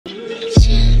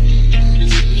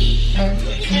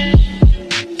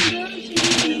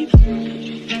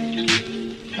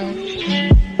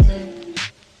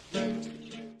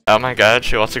Oh my god,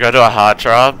 she wants to go to a hot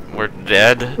drop? We're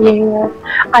dead? Yeah.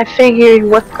 I figured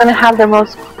what's gonna have the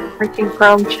most freaking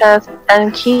chrome chest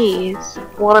and keys?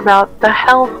 What about the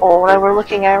hellhole that we're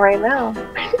looking at right now?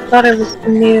 I thought it was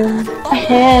new.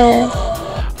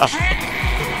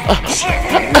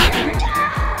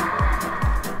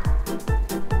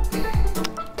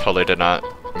 Totally did not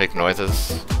make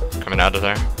noises coming out of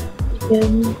there.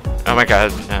 Yeah. Oh my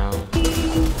god, no.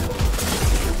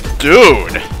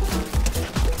 Dude!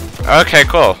 Okay,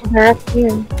 cool. They're up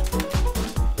here.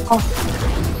 Oh.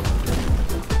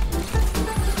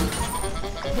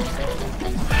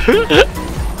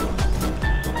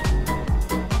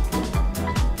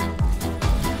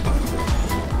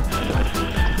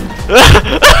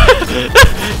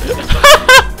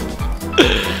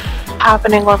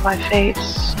 Happening on my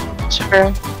face,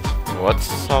 sir.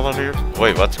 What's all over your...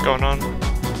 Wait, what's going on?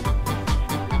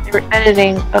 They were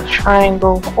editing a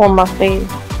triangle on my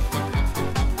face.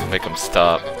 Make them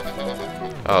stop.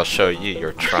 I'll show you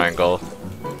your triangle.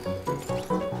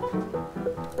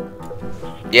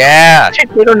 Yeah!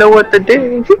 They don't know what to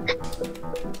do.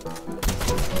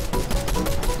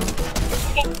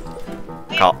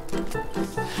 Call.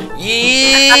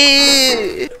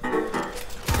 Yeah!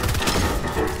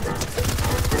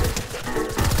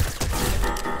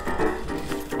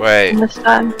 Wait. This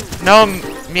time. No,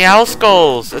 Meow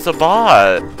Skulls! It's a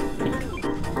bot!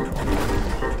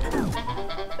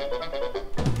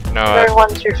 No,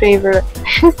 Everyone's your favorite.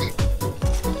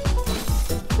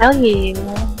 Hell yeah.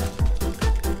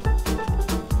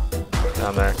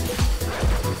 down there.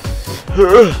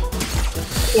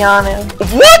 Keanu.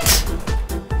 What?!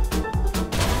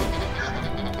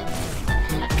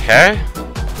 Okay.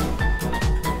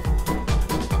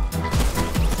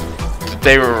 Did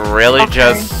they really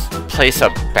just place a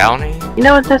bounty? You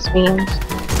know what this means?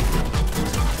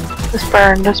 This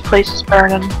burn. This place is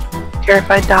burning. Care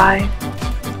if I die.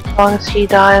 As long as he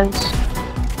dies.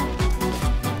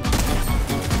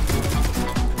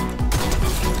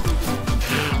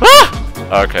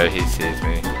 Ah! Okay, he sees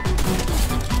me.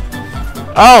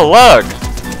 Oh, look!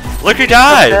 Look who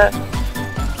died!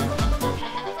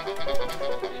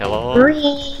 Hello?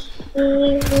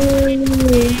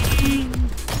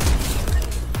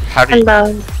 How do you...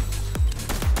 Hello.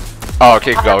 Oh,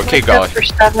 keep going, keep going. For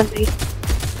 70.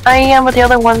 I am, but the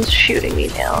other one's shooting me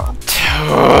now.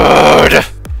 Dude!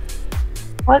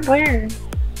 What? Where?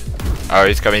 Oh,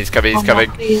 he's coming, he's coming, he's coming.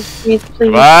 No, please, please,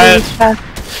 please, What? please, fast.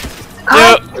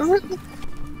 Dude.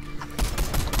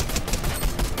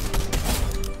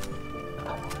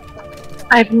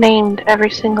 I've named every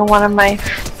single one of my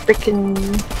freaking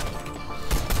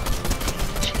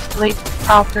like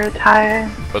proper attire.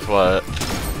 With what?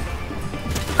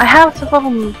 I have some of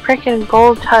them freaking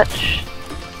gold touch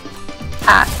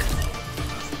packs,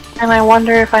 and I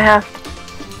wonder if I have.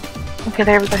 Okay,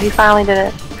 there we go. He finally did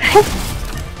it.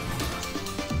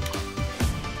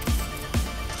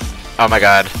 Oh my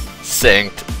god.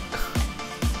 Synced.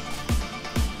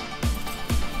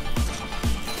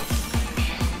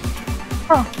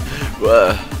 Oh.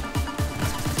 Whoa.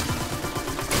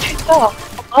 Oh.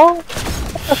 Oh.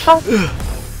 What the fuck?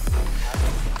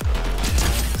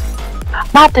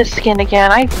 Not this skin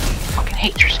again. I fucking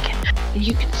hate your skin.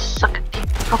 You can suck a dick.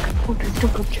 Fucking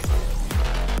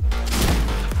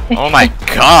Oh my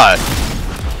god.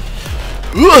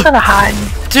 I'm gonna hide.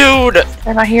 Dude!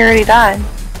 And I hear he died.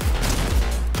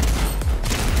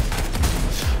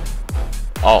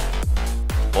 Oh.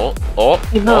 Oh. Oh.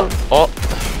 He moved. Oh.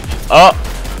 Oh.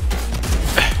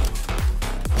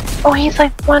 Oh, he's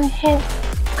like one hit.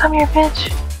 Come here, bitch.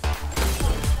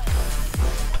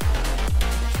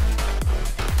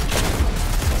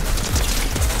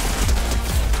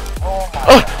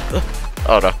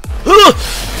 Oh no.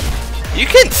 You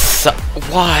can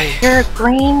why? You're a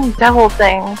green devil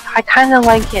thing. I kinda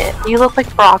like it. You look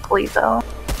like broccoli though.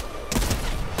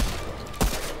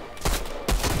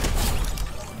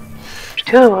 There's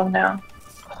two of them now.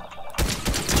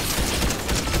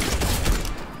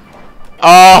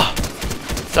 Oh!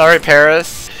 Sorry,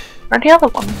 Paris. Where's the other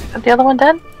one? Is the other one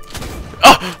dead?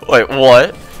 Oh! Wait,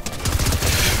 what?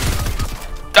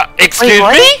 Excuse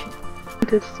what? me?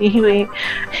 To see me.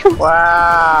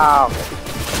 Wow!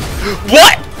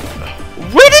 What?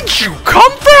 Where did you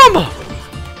come from?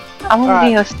 I'm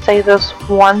gonna say this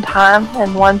one time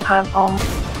and one time only.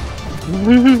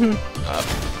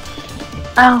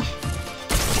 Ow.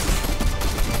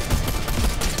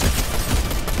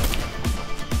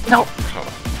 No.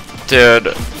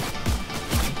 Dude.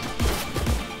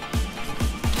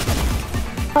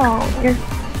 Oh, you're...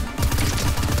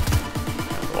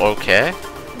 Okay.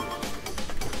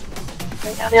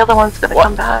 Now the other one's gonna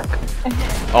come back.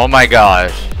 Oh my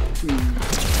gosh.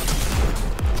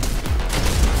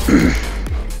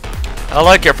 Oh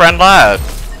look, your friend left.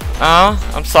 Oh,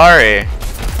 I'm sorry.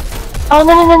 Oh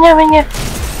no.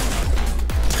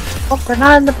 Oh, they're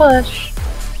not in the bush.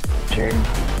 Sure.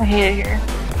 I hate it here.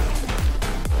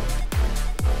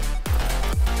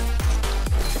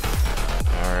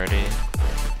 Alrighty.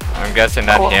 I'm guessing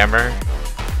that hammer.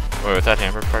 Wait, was that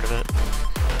hammer part of it?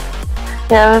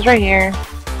 Yeah, it was right here.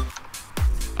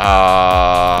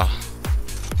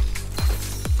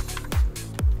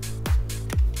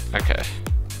 Okay.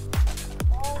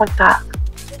 Like that.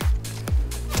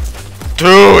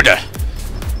 Dude!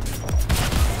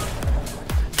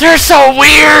 They're so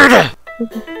weird!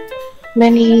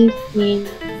 Mini.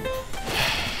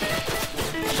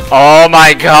 Oh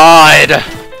my god!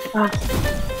 Oh.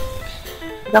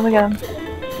 Come again.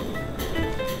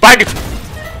 Bang!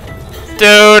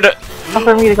 Dude! Time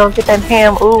for me to go get that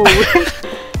ham. Ooh.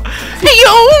 Hey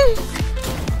yo!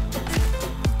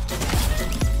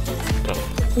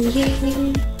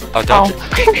 Oh, don't.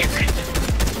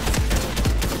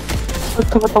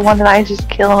 Look at the one that I just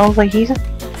killed, and I was like, he's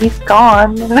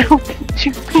gone. And I don't get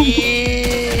you.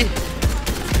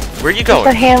 Where are you going?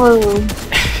 The hammer.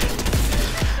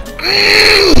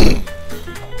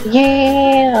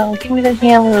 Yeah, give me the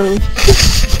hammer.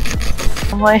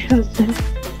 I'm like,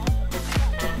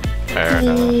 Fair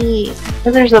enough.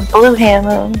 there's a blue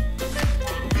hammer.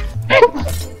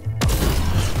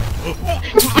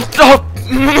 Oh.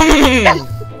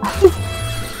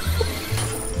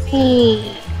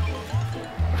 Hey.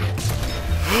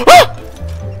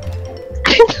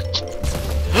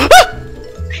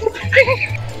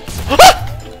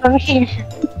 I'm here.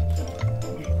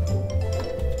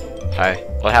 Hi.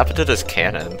 What happened to this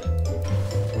cannon?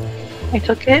 I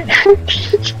took it.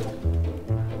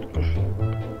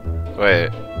 Wait.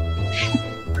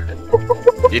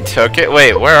 You took it?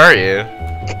 Wait, where are you?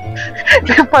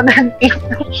 I'm underneath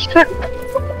the ship.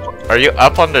 Are you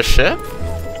up on the ship?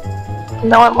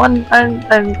 No, I'm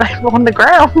on the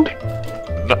ground.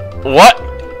 No, what?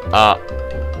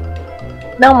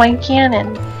 No, my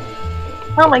cannon.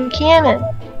 No, my cannon.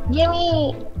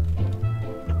 Gimme.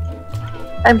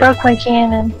 I broke my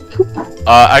cannon.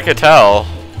 I could tell.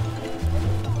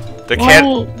 The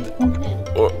Wait.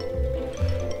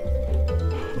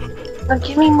 Oh,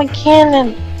 give me my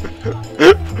cannon.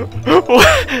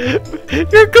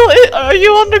 Are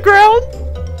you on the ground?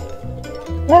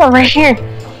 No, right here.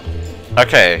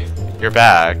 Okay, you're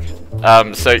back.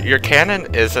 So your cannon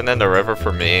isn't in the river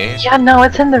for me? Yeah, no,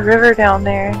 it's in the river down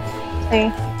there.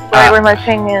 See? Right where my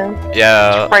ping is.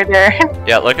 Yeah. Right there.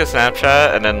 Yeah, look at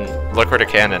Snapchat and then look where the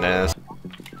cannon is.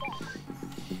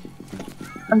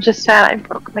 I'm just sad I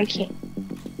broke my cannon.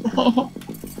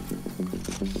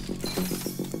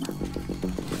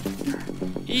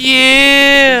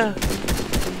 Yeah!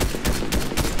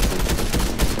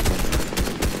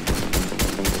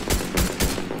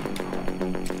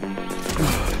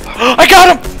 I got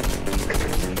him!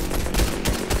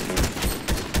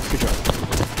 Good job.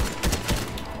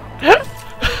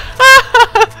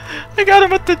 I got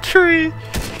him at the tree.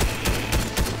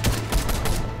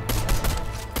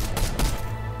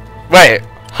 Wait,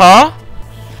 huh?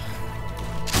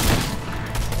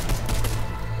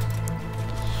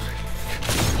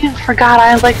 You forgot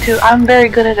I'm very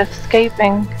good at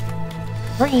escaping.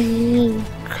 Whee.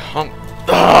 Come,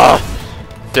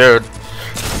 dude.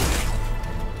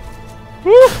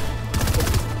 Woo.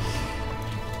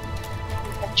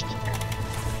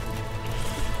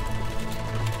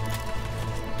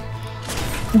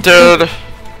 Dude,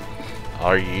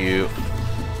 are you?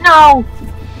 No.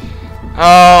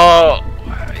 Oh,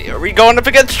 are we going up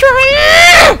against tree?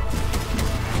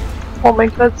 Oh my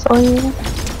god, Sonya.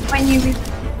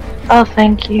 Oh,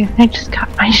 thank you. I just got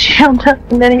my shield up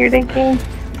and then you're thinking.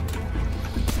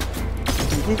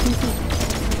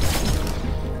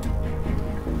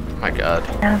 My god.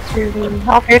 That's really.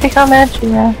 I'll here to come at you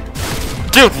now.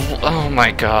 Dude, oh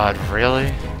my god,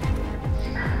 really?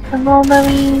 I'm all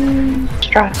very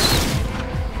stressed.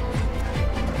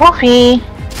 Wolfie!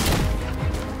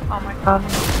 Oh my god.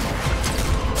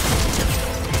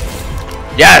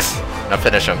 Yes! Now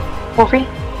finish him. Wolfie?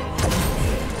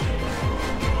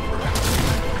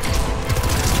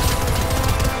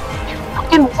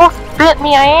 Fucking wolf bit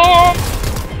me,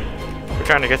 We're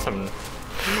trying to get some...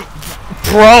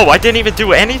 Bro, I didn't even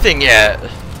do anything yet!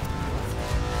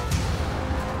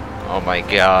 Oh my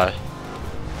god.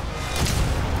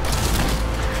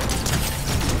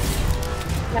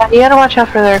 Yeah, you gotta watch out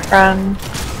for their friend.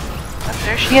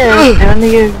 There she is, doing the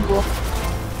usual.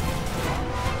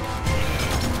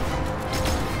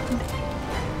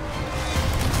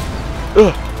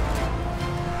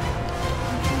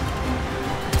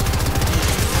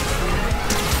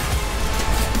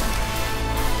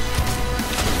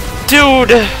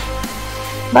 Dude!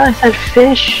 But I said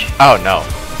fish. Oh no.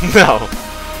 No.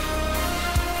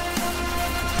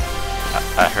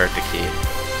 I heard the key.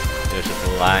 It was just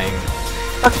lying.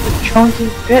 Fuck the chunky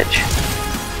bitch.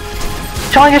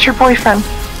 Telling us your boyfriend.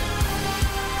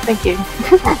 Thank you.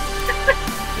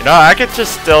 You know, I could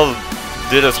just still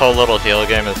do this whole little heal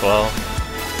game as well.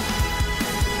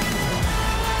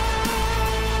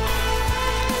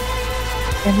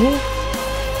 Can you?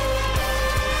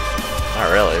 Not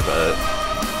really, but...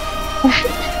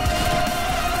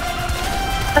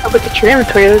 I look at your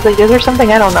inventory, I was like, is there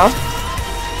something I don't know?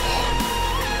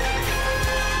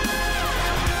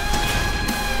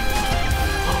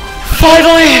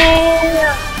 Finally!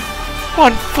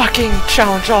 One fucking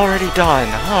challenge already done.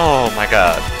 Oh my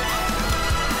god.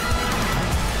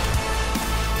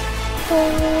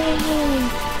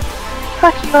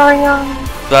 Fuck you, Ariane.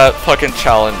 That fucking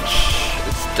challenge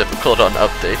is difficult on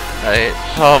update, right?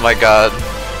 Oh my god.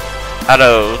 I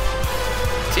don't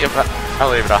I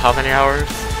don't even know how many hours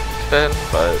it's been,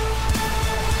 but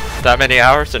that many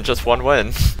hours and just one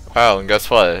win. Wow, and guess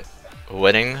what?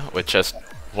 Winning with just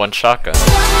one shotgun.